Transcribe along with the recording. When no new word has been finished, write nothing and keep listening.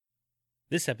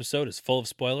This episode is full of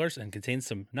spoilers and contains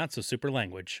some not-so-super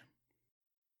language.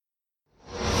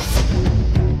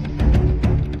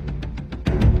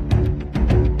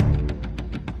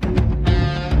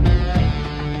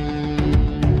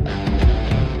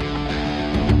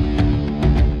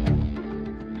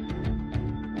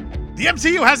 The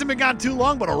MCU hasn't been gone too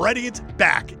long, but already it's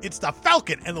back. It's the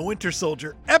Falcon and the Winter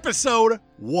Soldier, Episode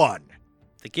 1.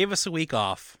 They gave us a week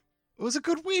off. It was a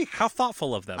good week. How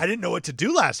thoughtful of them. I didn't know what to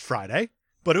do last Friday,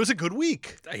 but it was a good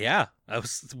week. Yeah.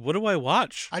 What do I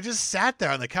watch? I just sat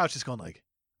there on the couch just going like,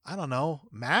 I don't know,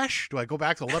 MASH? Do I go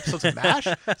back to old episodes of MASH?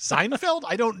 Seinfeld?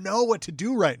 I don't know what to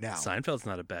do right now. Seinfeld's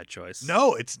not a bad choice.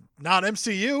 No, it's not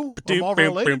MCU or Marvel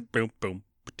related. Boom, boom,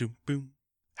 boom, boom.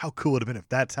 How cool would it have been if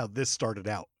that's how this started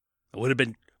out? It would have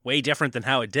been way different than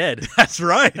how it did. That's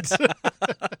right.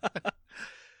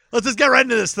 Let's just get right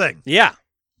into this thing. Yeah.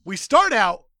 We start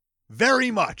out very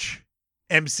much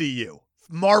MCU.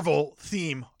 Marvel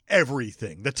theme,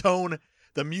 everything. The tone,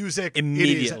 the music.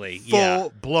 Immediately, it is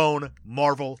full-blown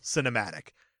Marvel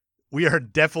cinematic. We are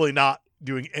definitely not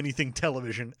doing anything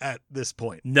television at this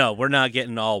point. No, we're not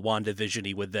getting all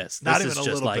WandaVision-y with this. Not this even is a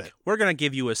just little like, bit. we're going to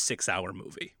give you a 6-hour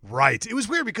movie. Right. It was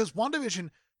weird because WandaVision,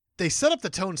 they set up the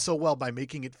tone so well by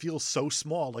making it feel so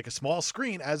small, like a small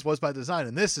screen, as was by design.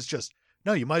 And this is just,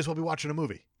 no, you might as well be watching a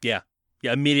movie. Yeah.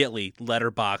 Yeah, immediately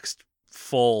letterboxed,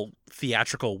 full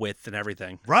theatrical width and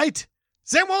everything. Right.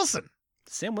 Sam Wilson.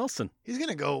 Sam Wilson. He's going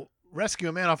to go rescue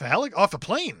a man off a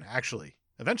plane, actually.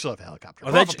 Eventually off a helicopter.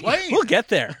 Off a plane. We'll get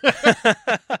there.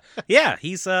 Yeah,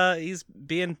 he's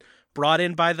being brought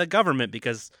in by the government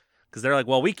because they're like,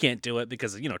 well, we can't do it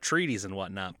because of, treaties and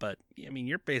whatnot. But, I mean,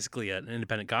 you're basically an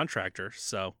independent contractor,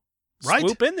 so right.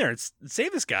 Swoop in there and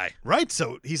save this guy. Right,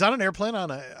 so he's on an airplane,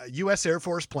 on a U.S. Air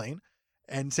Force plane,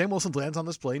 and Sam Wilson lands on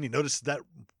this plane. He notices that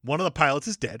one of the pilots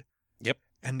is dead. Yep.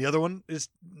 And the other one is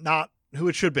not who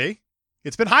it should be.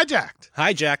 It's been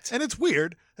hijacked. And it's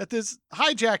weird that this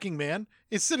hijacking man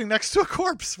is sitting next to a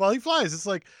corpse while he flies. It's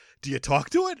like, do you talk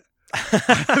to it?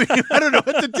 I mean, I don't know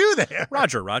what to do there.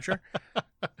 Roger.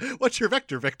 What's your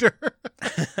vector, Victor?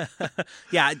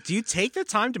 Yeah, do you take the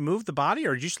time to move the body,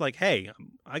 or are you just like, hey,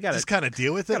 I got to just kind of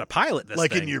deal with it? Got to pilot this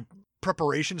like thing. In your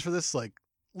preparations for this, like,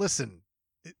 listen,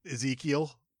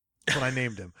 Ezekiel, that's what I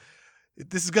named him.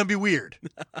 This is going to be weird.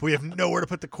 We have nowhere to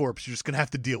put the corpse. You're just going to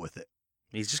have to deal with it.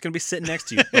 He's just going to be sitting next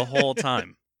to you the whole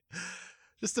time.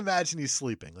 Just imagine he's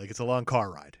sleeping, like it's a long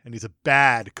car ride, and he's a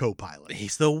bad co-pilot.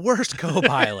 He's the worst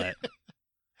co-pilot.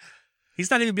 He's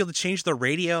not even be able to change the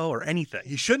radio or anything.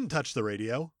 He shouldn't touch the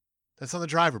radio. That's on the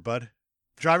driver, bud.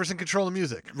 The driver's in control of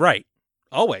music. Right.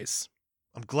 Always.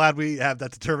 I'm glad we have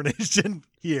that determination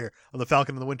here on the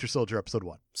Falcon and the Winter Soldier, Episode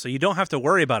 1. So you don't have to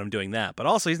worry about him doing that. But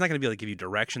also, he's not going to be able to give you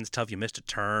directions, tell if you missed a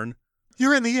turn.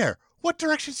 You're in the air. What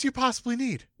directions do you possibly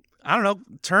need? I don't know.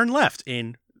 Turn left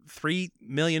in 3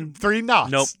 million. 3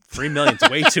 knots. Nope. 3 million's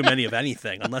way too many of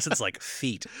anything, unless it's like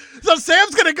feet. So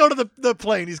Sam's going to go to the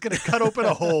plane. He's going to cut open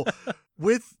a hole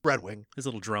with Red Wing. His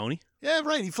little droney. Yeah,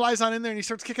 right. He flies on in there and he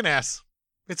starts kicking ass.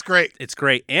 It's great. It's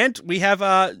great. And we have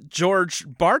George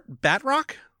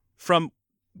Batroc from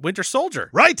Winter Soldier.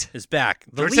 Right. Is back.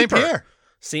 The George St. Pierre.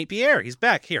 St. Pierre. He's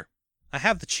back. Here. I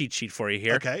have the cheat sheet for you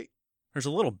here. Okay. There's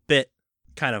a little bit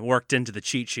kind of worked into the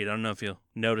cheat sheet. I don't know if you'll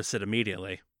notice it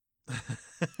immediately.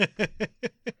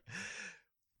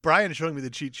 Brian showing me the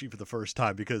cheat sheet for the first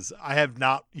time because I have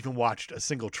not even watched a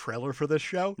single trailer for this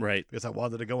show. Right. Because I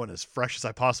wanted to go in as fresh as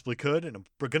I possibly could. And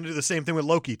we're going to do the same thing with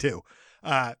Loki, too.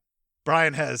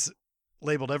 Brian has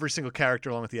labeled every single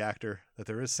character along with the actor that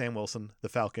there is Sam Wilson, the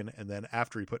Falcon, and then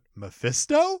after he put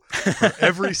Mephisto for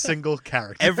every single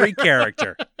character. Every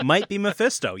character might be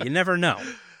Mephisto. You never know.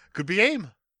 Could be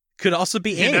AIM. Could also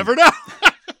be AIM. You never know.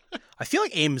 I feel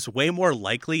like AIM's way more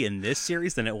likely in this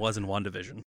series than it was in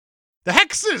WandaVision. The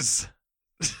hexes.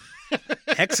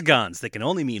 Hexagons. They can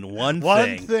only mean one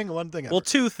thing. One thing. Well,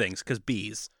 two things, because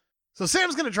bees. So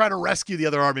Sam's going to try to rescue the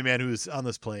other army man who's on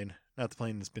this plane. Not the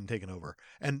plane that's been taken over.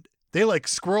 And they like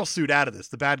squirrel suit out of this.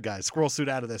 The bad guys squirrel suit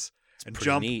out of this and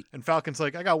jump. Neat. And Falcon's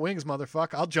like, I got wings,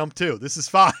 motherfucker. I'll jump too. This is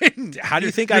fine. How do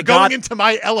you think You're I got going into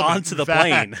my element onto the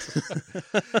plane?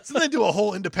 So they do a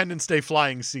whole Independence Day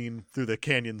flying scene through the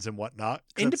canyons and whatnot.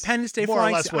 Independence Day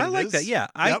flying scene. I like that. Yeah.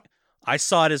 Yep. I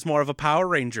saw it as more of a Power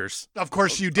Rangers. Of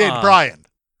course you did, Brian.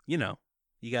 You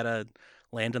got to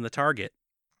land on the target.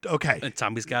 Okay. And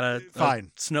Tommy's got a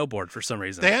snowboard for some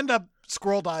reason. They end up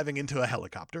squirrel diving into a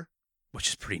helicopter. Which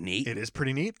is pretty neat. It is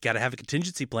pretty neat. Got to have a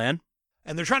contingency plan.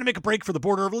 And they're trying to make a break for the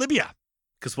border of Libya.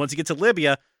 Because once you get to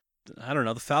Libya, I don't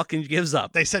know, the Falcon gives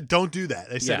up. They said, don't do that.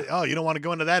 They said, oh, you don't want to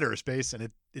go into that airspace.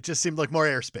 And it just seemed like more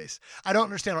airspace. I don't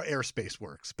understand how airspace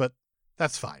works, but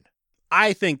that's fine.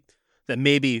 I think that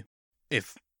maybe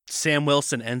if Sam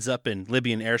Wilson ends up in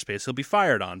Libyan airspace, he'll be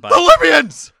fired on by The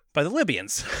Libyans! the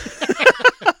Libyans.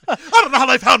 I don't know how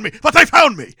they found me, but they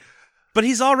found me! But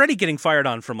he's already getting fired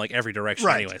on from like every direction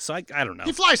Right. anyway, so I don't know.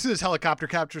 He flies through this helicopter,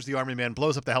 captures the army man,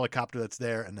 blows up the helicopter that's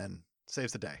there, and then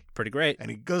saves the day. Pretty great. And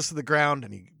he goes to the ground,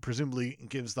 and he presumably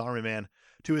gives the army man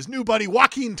to his new buddy,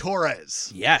 Joaquin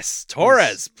Torres. Yes,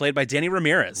 Torres, played by Danny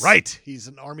Ramirez. Right. He's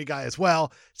an army guy as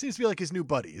well. Seems to be like his new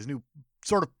buddy, his new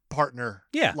sort of partner,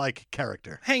 Yeah. like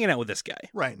character. Hanging out with this guy,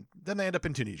 Right. Then they end up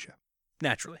in Tunisia,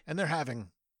 naturally. and they're having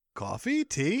coffee,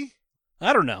 tea.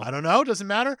 I don't know. I don't know. Doesn't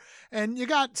matter. And you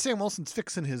got Sam Wilson's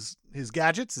fixing his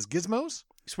gadgets, his gizmos.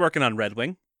 He's working on Red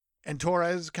Wing. And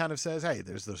Torres kind of says, hey,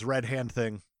 there's this red hand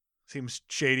thing. Seems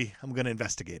shady. I'm going to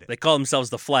investigate it. They call themselves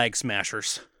the Flag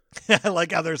Smashers. I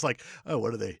like how there's like, oh,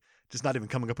 what are they? Just not even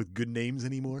coming up with good names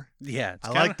anymore? Yeah, it's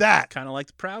I like that. Kind of like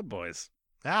the Proud Boys.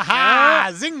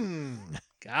 Aha! Zing!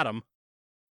 Got him.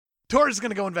 Torres is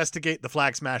going to go investigate the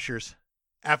Flag Smashers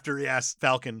after he asks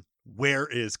Falcon, where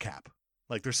is Cap?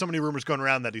 Like, there's so many rumors going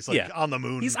around that he's like on the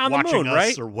moon, He's on the watching moon, us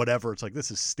right? or whatever. It's like,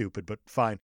 this is stupid, but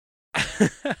fine.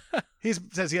 He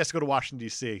says he has to go to Washington,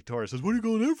 D.C. Torres says, what are you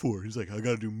going there for? He's like, I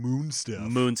got to do moon stuff.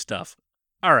 Moon stuff.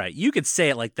 All right, you could say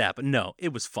it like that, but no,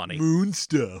 it was funny. Moon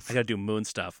stuff. I got to do moon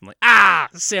stuff. I'm like,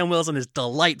 Sam Wilson is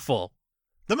delightful.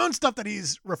 The moon stuff that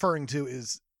he's referring to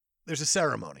is there's a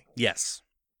ceremony. Yes.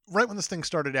 Right when this thing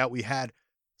started out, we had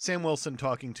Sam Wilson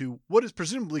talking to what is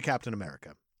presumably Captain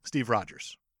America, Steve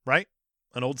Rogers, right?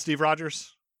 An old Steve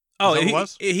Rogers? Oh, Is that what it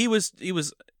was? he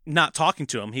was not talking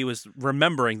to him. He was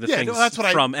remembering the things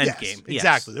from Endgame. Yes,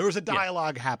 exactly. There was a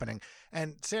dialogue happening,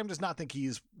 and Sam does not think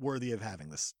he's worthy of having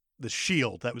the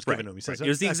shield that was given to him. He says, It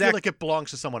was the I feel like it belongs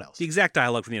to someone else. The exact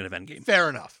dialogue from the end of Endgame. Fair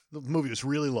enough. The movie was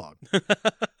really long.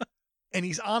 And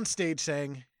he's on stage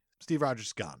saying, Steve Rogers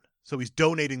is gone. So he's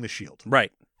donating the shield.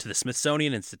 Right. To the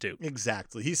Smithsonian Institute.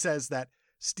 Exactly. He says that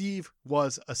Steve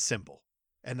was a symbol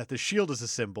and that the shield is a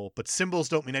symbol, but symbols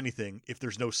don't mean anything if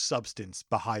there's no substance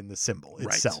behind the symbol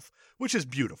itself, which is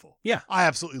beautiful. Yeah. I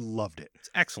absolutely loved it. It's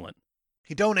excellent.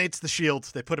 He donates the shield.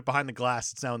 They put it behind the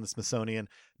glass. It's now in the Smithsonian.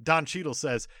 Don Cheadle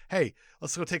says, hey,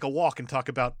 let's go take a walk and talk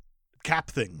about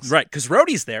Cap things. Right, because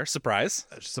Rhodey's there. Surprise.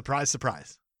 Surprise,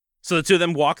 surprise. So the two of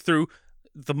them walk through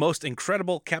the most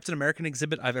incredible Captain American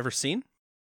exhibit I've ever seen.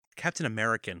 Captain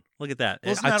American. Look at that.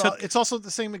 It's also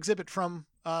the same exhibit from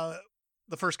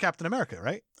the first Captain America,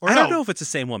 right? Or I don't know if it's the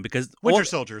same one because Winter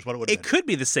Soldier is what it would have been. It could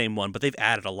be the same one, but they've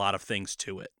added a lot of things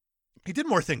to it. He did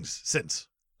more things since.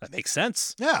 That makes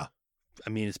sense. Yeah. I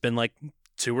mean, it's been like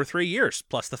 2 or 3 years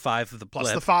plus the 5 of the blip.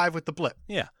 Plus the 5 with the blip.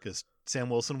 Yeah. Because Sam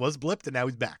Wilson was blipped and now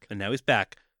he's back. And now he's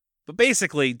back. But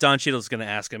basically, Don Cheadle's going to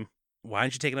ask him, why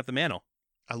aren't you taking up the mantle?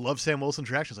 I love Sam Wilson's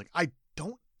reaction. He's like, I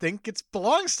don't think it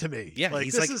belongs to me. Yeah, like,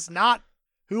 he's this like, is not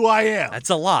who I am. That's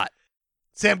a lot.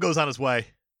 Sam goes on his way.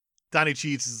 Donnie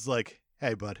Cheats is like,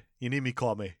 hey, bud, you need me,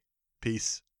 call me.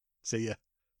 Peace. See ya.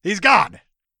 He's gone.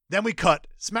 Then we cut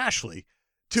Smashly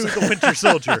to the Winter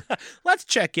Soldier. Let's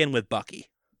check in with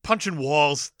Bucky. Punching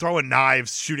walls, throwing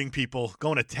knives, shooting people,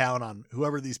 going to town on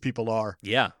whoever these people are.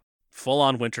 Yeah. Full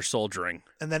on Winter Soldiering.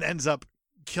 And then ends up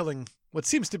killing what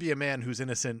seems to be a man who's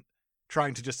innocent,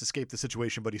 trying to just escape the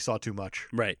situation, but he saw too much.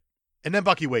 Right. And then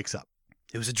Bucky wakes up.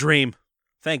 It was a dream.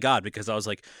 Thank God, because I was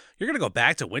like, you're going to go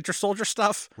back to Winter Soldier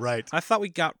stuff? Right. I thought we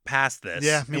got past this.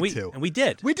 Yeah, me too. And we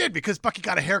did. We did, because Bucky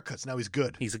got a haircut, so now he's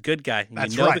good. He's a good guy. And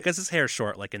That's you know right. because his hair's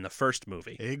short, like in the first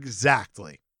movie.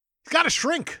 Exactly. He's got to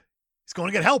shrink. He's going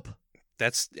to get help.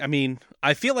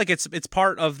 I feel like it's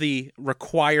part of the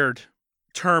required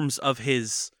terms of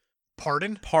his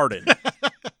pardon.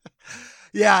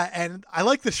 Yeah, and I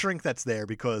like the shrink that's there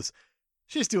because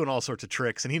she's doing all sorts of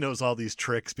tricks, and he knows all these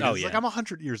tricks because he's like, I'm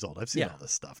 100 years old. I've seen all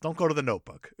this stuff. Don't go to the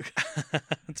Notebook.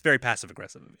 It's very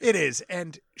passive-aggressive. It is,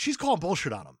 and she's calling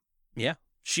bullshit on him. Yeah.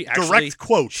 She actually, direct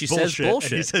quote, she bullshit, says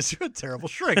bullshit. and he says, you're a terrible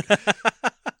shrink.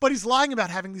 But he's lying about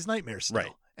having these nightmares still.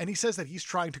 Right. And he says that he's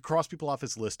trying to cross people off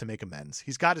his list to make amends.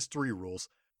 He's got his 3 rules,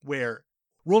 where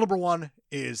rule number 1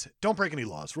 is don't break any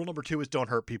laws. Rule number 2 is don't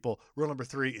hurt people. Rule number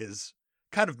 3 is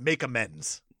kind of make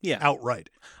amends. Yeah. Outright.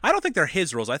 I don't think they're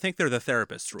his rules. I think they're the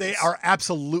therapist's rules. They are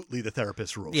absolutely the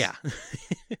therapist's rules. Yeah.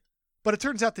 But it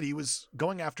turns out that he was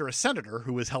going after a senator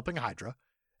who was helping Hydra,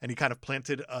 and he kind of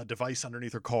planted a device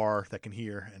underneath her car that can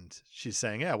hear, and she's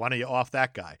saying, yeah, why don't you off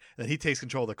that guy? And then he takes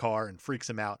control of the car and freaks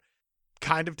him out.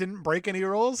 Kind of didn't break any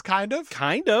rules, kind of.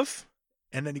 Kind of.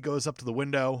 And then he goes up to the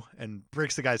window and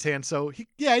breaks the guy's hand. So, he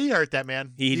hurt that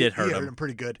man. He did hurt him. Hurt him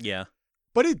pretty good. Yeah.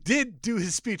 But he did do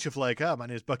his speech of like, oh, my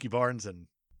name is Bucky Barnes, and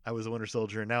I was a Winter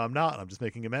Soldier and now I'm not. I'm just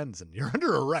making amends and you're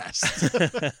under arrest.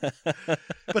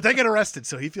 But they get arrested,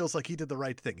 so he feels like he did the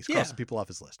right thing. He's crossing people off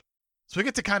his list. So we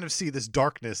get to kind of see this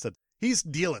darkness that he's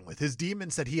dealing with, his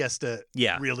demons that he has to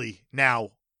really now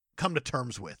come to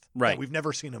terms with. Right. That we've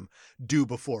never seen him do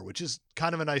before, which is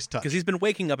kind of a nice touch. Because he's been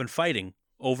waking up and fighting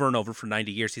over and over for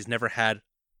 90 years. He's never had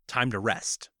time to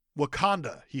rest.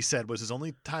 Wakanda, he said, was his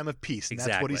only time of peace. And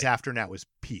Exactly. that's what he's after now is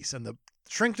peace. And the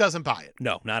Shrink doesn't buy it.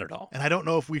 No, not at all. And I don't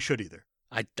know if we should either.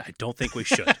 I don't think we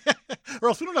should. Or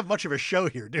else we don't have much of a show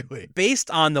here, do we?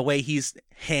 Based on the way he's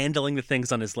handling the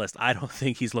things on his list, I don't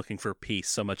think he's looking for peace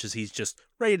so much as he's just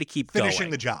ready to keep Finishing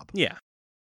going. the job. Yeah.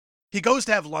 He goes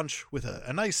to have lunch with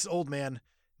a nice old man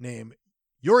named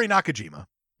Yuri Nakajima.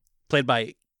 Played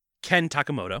by Ken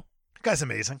Takamoto. The guy's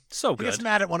amazing. So He good. gets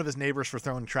mad at one of his neighbors for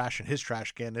throwing trash in his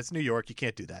trash can. It's New York. You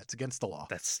can't do that. It's against the law.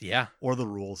 Yeah. Or the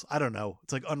rules. I don't know.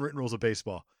 It's like unwritten rules of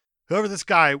baseball. Whoever this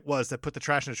guy was that put the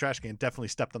trash in the trash can definitely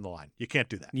stepped on the line. You can't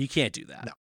do that. You can't do that.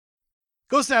 No.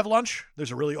 Goes to have lunch.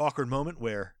 There's a really awkward moment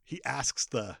where he asks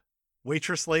the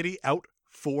waitress lady out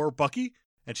for Bucky,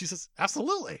 and she says,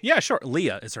 absolutely. Yeah, sure.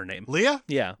 Leah is her name. Leah?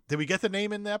 Yeah. Did we get the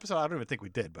name in the episode? I don't even think we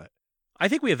did, but I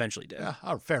think we eventually did.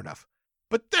 yeah, fair enough.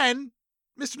 But then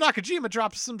Mr. Nakajima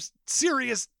drops some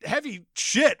serious heavy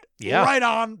shit right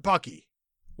on Bucky.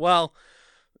 Well,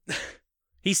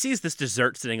 he sees this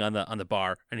dessert sitting on the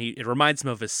bar, and it reminds him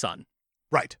of his son.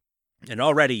 Right. And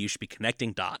already you should be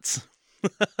connecting dots.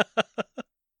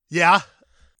 Yeah.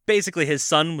 Basically, his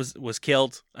son was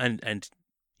killed, and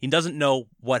he doesn't know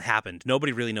what happened.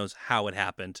 Nobody really knows how it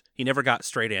happened. He never got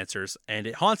straight answers, and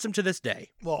it haunts him to this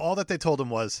day. Well, all that they told him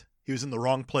was he was in the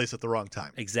wrong place at the wrong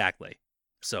time. Exactly.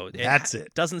 So That's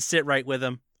it. Doesn't sit right with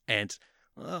him, and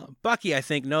Bucky, I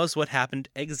think, knows what happened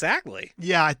exactly.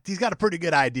 Yeah, he's got a pretty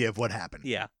good idea of what happened.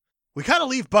 Yeah. We kind of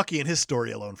leave Bucky and his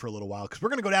story alone for a little while because we're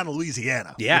going to go down to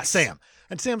Louisiana with Sam.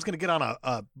 And Sam's going to get on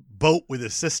a boat with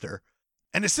his sister.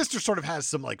 And his sister sort of has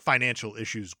some like financial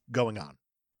issues going on.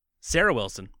 Sarah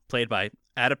Wilson, played by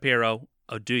Adapiro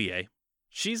Oduye,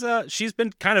 she's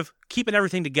been kind of keeping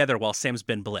everything together while Sam's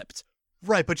been blipped.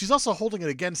 Right, but she's also holding it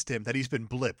against him that he's been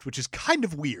blipped, which is kind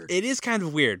of weird. It is kind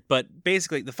of weird, but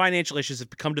basically the financial issues have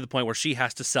come to the point where she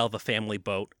has to sell the family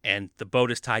boat, and the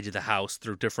boat is tied to the house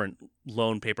through different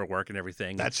loan paperwork and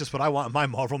everything. That's just what I want in my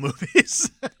Marvel movies.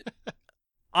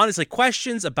 Honestly,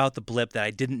 questions about the blip that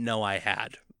I didn't know I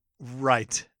had.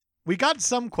 Right. We got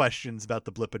some questions about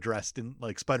the blip addressed in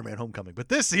like Spider-Man Homecoming, but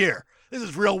this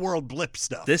is real world blip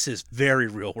stuff. This is very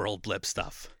real world blip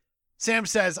stuff. Sam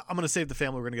says, I'm going to save the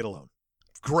family. We're going to get a loan.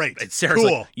 Great. And Sarah's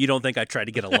cool. like, you don't think I tried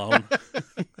to get a loan?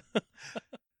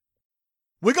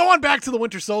 We go on back to the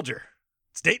Winter Soldier.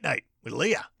 It's date night with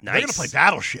Leah. Nice. They're going to play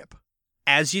Battleship.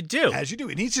 As you do. As you do.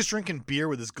 And he's just drinking beer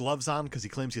with his gloves on because he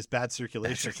claims he has bad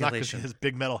circulation. It's not because he has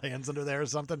big metal hands under there or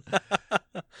something.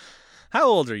 How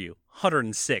old are you?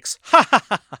 106.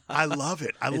 I love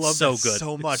it. I It's love so that good.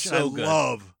 so much. It's so and I good.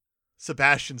 love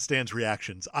Sebastian Stan's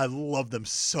reactions. I love them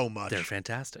so much. They're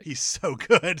fantastic. He's so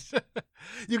good.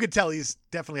 You can tell he's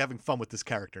definitely having fun with this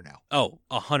character now. Oh,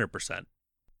 100%.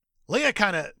 Leia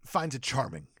kind of finds it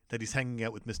charming that he's hanging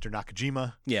out with Mr.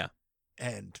 Nakajima. Yeah.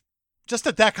 And just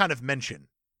at that kind of mention,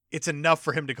 it's enough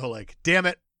for him to go like, damn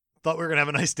it, thought we were going to have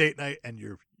a nice date night, and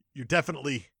you're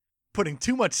definitely putting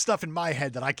too much stuff in my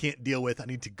head that I can't deal with. I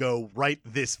need to go right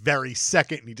this very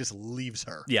second, and he just leaves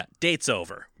her. Yeah, date's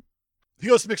over. He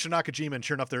goes to Mr. Nakajima, and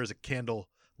sure enough, there is a candle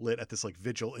lit at this like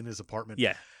vigil in his apartment.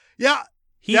 Yeah. Yeah.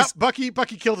 He's Bucky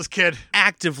killed his kid.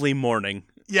 actively mourning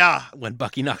Yeah. when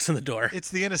Bucky knocks on the door. It's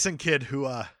the innocent kid who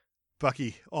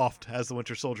Bucky offed as the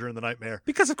Winter Soldier in the Nightmare.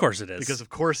 Because of course it is. Because of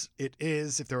course it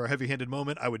is. If there were a heavy-handed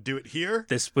moment, I would do it here.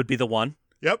 This would be the one.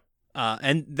 Yep.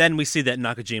 And then we see that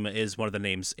Nakajima is one of the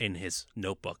names in his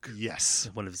notebook. Yes.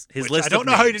 One of his Which list I don't of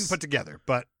know how he names. didn't put together,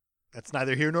 but that's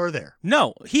neither here nor there.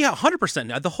 No, he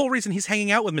 100%. The whole reason he's hanging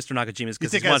out with Mr. Nakajima is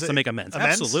because he wants to make amends.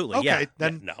 Amends? Absolutely. Okay, Yeah.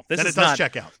 then, Yeah, no, then it does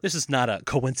check out. This is not a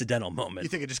coincidental moment. You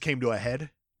think it just came to a head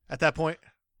at that point?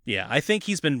 Yeah, I think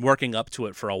he's been working up to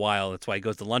it for a while. That's why he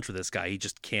goes to lunch with this guy. He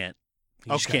just can't.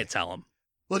 He just Okay. can't tell him.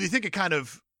 Well, do you think it kind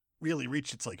of really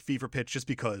reached its like fever pitch just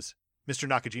because Mr.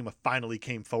 Nakajima finally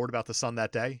came forward about the son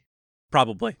that day?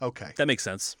 Probably. Okay. That makes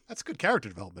sense. That's good character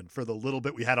development for the little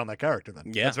bit we had on that character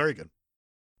then. Yeah. That's very good.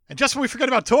 And just when we forget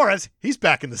about Torres, he's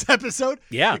back in this episode.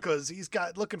 Yeah. Because he's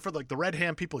got looking for like the Red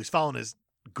Hand people. He's following his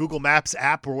Google Maps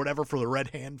app or whatever for the Red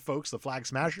Hand folks, the flag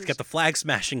smashers. He's got the flag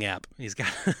smashing app. He's got.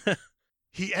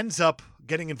 He ends up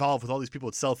getting involved with all these people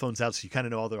with cell phones out, so you kind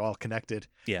of know they're all connected.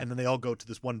 Yeah. And then they all go to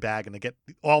this one bag and they get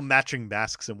all matching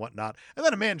masks and whatnot. And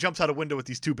then a man jumps out a window with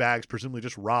these two bags, presumably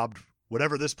just robbed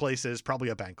whatever this place is, probably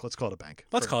a bank. Let's call it a bank.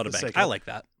 Let's call it a bank. I like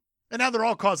that. And now they're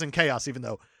all causing chaos, even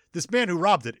though this man who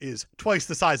robbed it is twice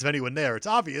the size of anyone there. It's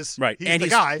obvious. Right. He's and the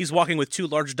guy. He's walking with 2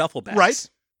 large duffel bags. Right.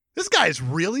 This guy is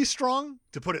really strong,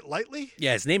 to put it lightly.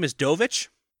 Yeah, his name is Dovich,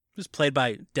 who's played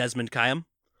by Desmond Kayam.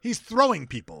 He's throwing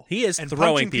people. He is and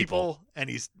throwing people. And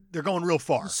they're going real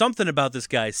far. Something about this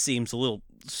guy seems a little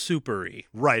supery.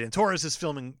 Right. And Torres is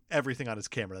filming everything on his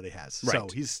camera that he has. Right. So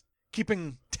he's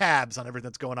keeping tabs on everything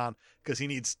that's going on because he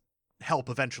needs help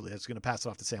eventually. He's going to pass it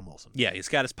off to Sam Wilson. Yeah, he's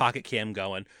got his pocket cam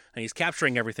going, and he's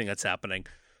capturing everything that's happening.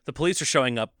 The police are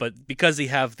showing up, but because they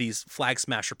have these flag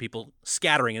smasher people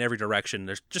scattering in every direction,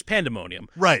 there's just pandemonium.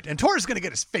 Right, and Torres is going to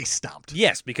get his face stomped.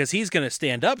 Yes, because he's going to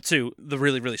stand up to the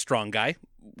really, really strong guy,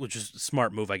 which is a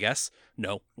smart move, I guess.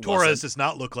 No, Torres does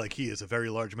not look like he is a very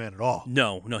large man at all.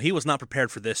 No, he was not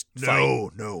prepared for this fight.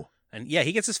 No. And yeah,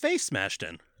 he gets his face smashed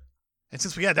in. And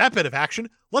since we had that bit of action,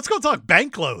 let's go talk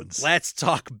bank loans. Let's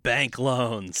talk bank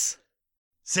loans.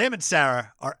 Sam and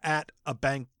Sarah are at a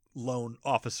bank loan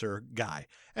officer guy.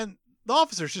 And the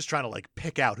officer's just trying to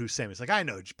pick out who Sam is. Like, I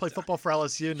know, did you play football for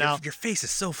LSU now? Your face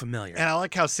is so familiar. And I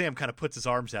like how Sam kind of puts his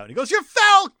arms out and he goes, "You're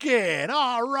Falcon!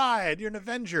 All right, you're an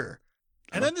Avenger."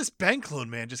 And then this bank loan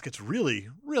man just gets really,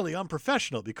 really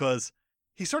unprofessional because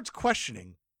he starts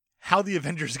questioning how the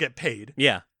Avengers get paid.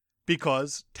 Yeah.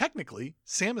 Because technically,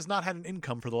 Sam has not had an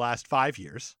income for the last 5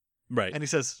 years. Right. And he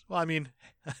says, well, I mean,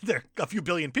 a few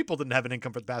billion people didn't have an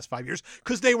income for the past 5 years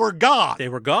because they were gone. They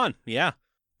were gone, yeah.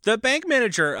 The bank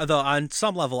manager, though, on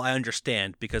some level, I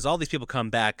understand, because all these people come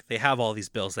back, they have all these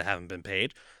bills that haven't been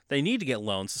paid. They need to get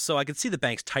loans, so I can see the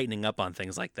banks tightening up on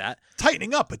things like that.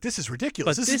 Tightening up, but this is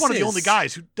ridiculous. This is one of the only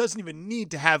guys who doesn't even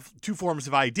need to have 2 forms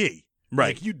of ID.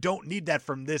 Right. You don't need that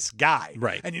from this guy.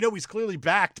 Right. And he's clearly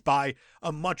backed by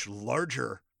a much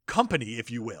larger company, if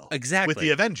you will. Exactly. With the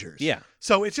Avengers. Yeah.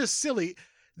 So it's just silly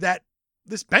that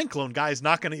this bank loan guy is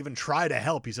not going to even try to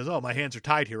help. He says, "Oh, my hands are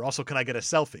tied here. Also, can I get a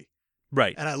selfie?"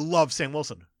 Right. And I love Sam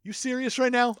Wilson. You serious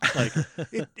right now?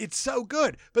 It's so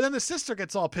good. But then the sister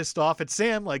gets all pissed off at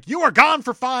Sam, "You were gone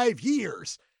for 5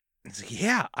 years." It's like,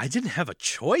 yeah, I didn't have a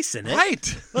choice in it.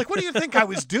 Right. What do you think I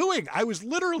was doing? I was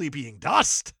literally being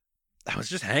dust. I was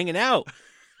just hanging out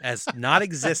as not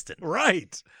existent.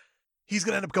 Right. He's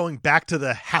going to end up going back to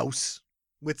the house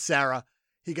with Sarah.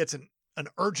 He gets an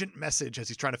urgent message as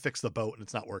he's trying to fix the boat and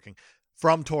it's not working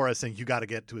from Torres saying, "You got to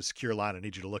get to a secure line. I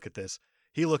need you to look at this."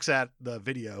 He looks at the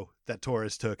video that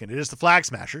Torres took, and it is the flag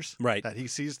smashers. Right. That he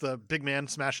sees the big man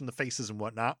smashing the faces and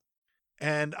whatnot.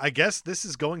 And I guess this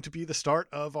is going to be the start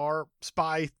of our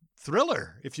spy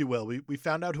thriller, if you will. We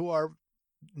found out who our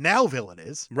now villain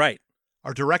is. Right.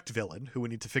 Our direct villain, who we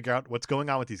need to figure out what's going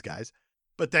on with these guys.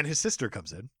 But then his sister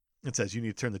comes in and says, "You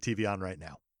need to turn the TV on right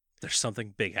now." There's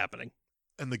something big happening.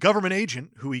 And the government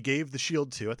agent who he gave the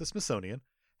shield to at the Smithsonian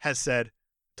has said,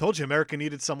 "Told you America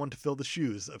needed someone to fill the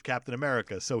shoes of Captain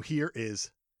America. So here is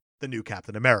the new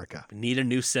Captain America." We need a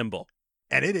new symbol.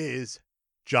 And it is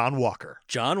John Walker.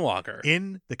 John Walker.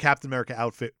 In the Captain America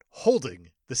outfit, holding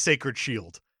the sacred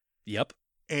shield. Yep.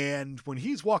 And when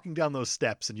he's walking down those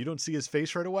steps and you don't see his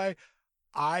face right away,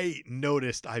 I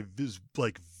noticed I was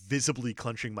visibly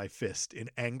clenching my fist in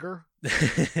anger.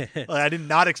 I did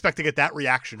not expect to get that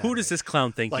reaction. Who does this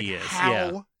clown think he is?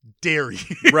 How dare you?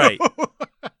 Right.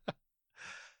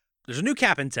 There's a new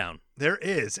cap in town. There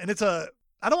is. And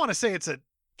I don't want to say it's a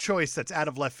choice that's out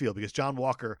of left field because John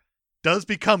Walker does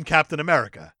become Captain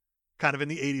America kind of in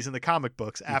the 80s in the comic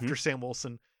books after Sam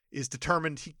Wilson is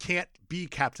determined he can't be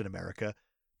Captain America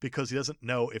because he doesn't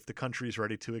know if the country is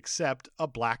ready to accept a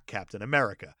black Captain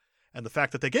America. And the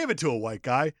fact that they gave it to a white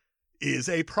guy is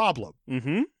a problem.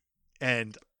 Mm-hmm.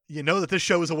 And you know that this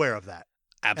show is aware of that.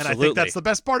 Absolutely. And I think that's the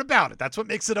best part about it. That's what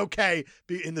makes it okay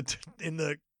in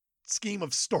the scheme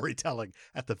of storytelling,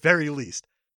 at the very least.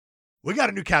 We got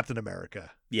a new Captain America.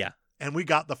 Yeah. And we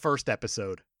got the first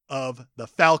episode of The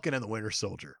Falcon and the Winter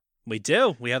Soldier. We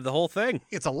do. We have the whole thing.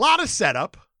 It's a lot of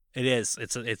setup. It is.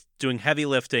 It's doing heavy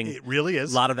lifting. It really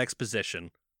is. A lot of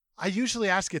exposition. I usually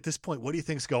ask you at this point, what do you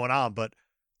think's going on? But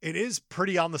it is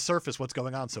pretty on the surface what's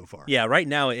going on so far. Yeah, right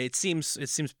now it seems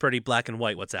pretty black and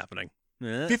white what's happening.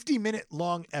 50-minute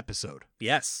long episode.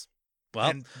 Yes. Well,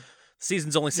 and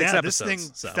season's only 6 episodes.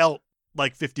 This thing felt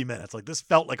like 50 minutes. This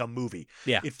felt like a movie.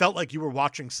 Yeah. It felt like you were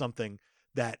watching something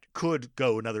that could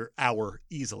go another hour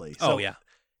easily. So yeah.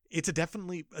 It's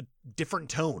definitely a different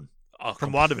tone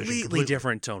from WandaVision. Completely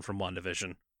Different tone from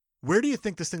WandaVision. Where do you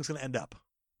think this thing's going to end up?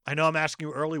 I know I'm asking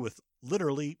you early with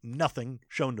literally nothing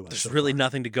shown to us. There's really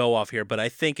nothing to go off here, but I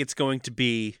think it's going to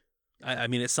be, I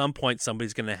mean, at some point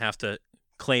somebody's going to have to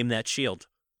claim that shield.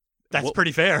 That's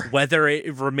pretty fair. Whether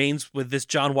it remains with this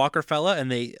John Walker fella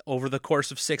and they, over the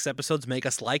course of 6 episodes, make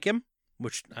us like him,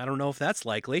 which I don't know if that's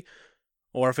likely,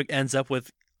 or if it ends up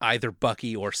with either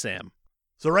Bucky or Sam.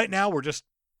 So right now, we're just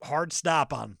hard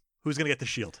stop on who's going to get the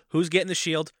shield. Who's getting the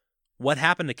shield? What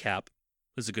happened to Cap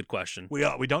is a good question. We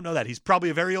don't know that. He's probably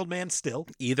a very old man still.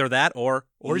 Either that or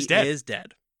he's dead. Is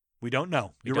dead. We don't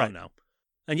know. We don't know.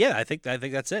 And yeah, I think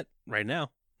that's it right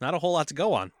now. Not a whole lot to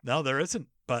go on. No, there isn't.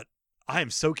 But I am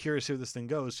so curious where this thing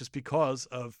goes just because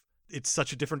of it's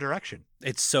such a different direction.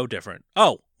 It's so different.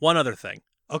 Oh, one other thing.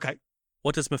 Okay.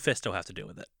 What does Mephisto have to do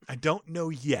with it? I don't know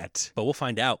yet. But we'll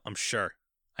find out, I'm sure.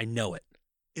 I know it.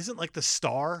 Isn't like the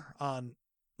star on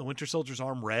the Winter Soldier's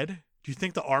arm red? Do you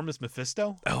think the arm is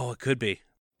Mephisto? Oh, it could be.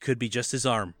 Could be just his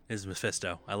arm is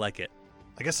Mephisto. I like it.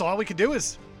 I guess all we can do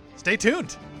is stay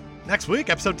tuned. Next week,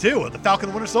 episode 2 of The Falcon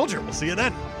and the Winter Soldier. We'll see you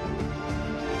then.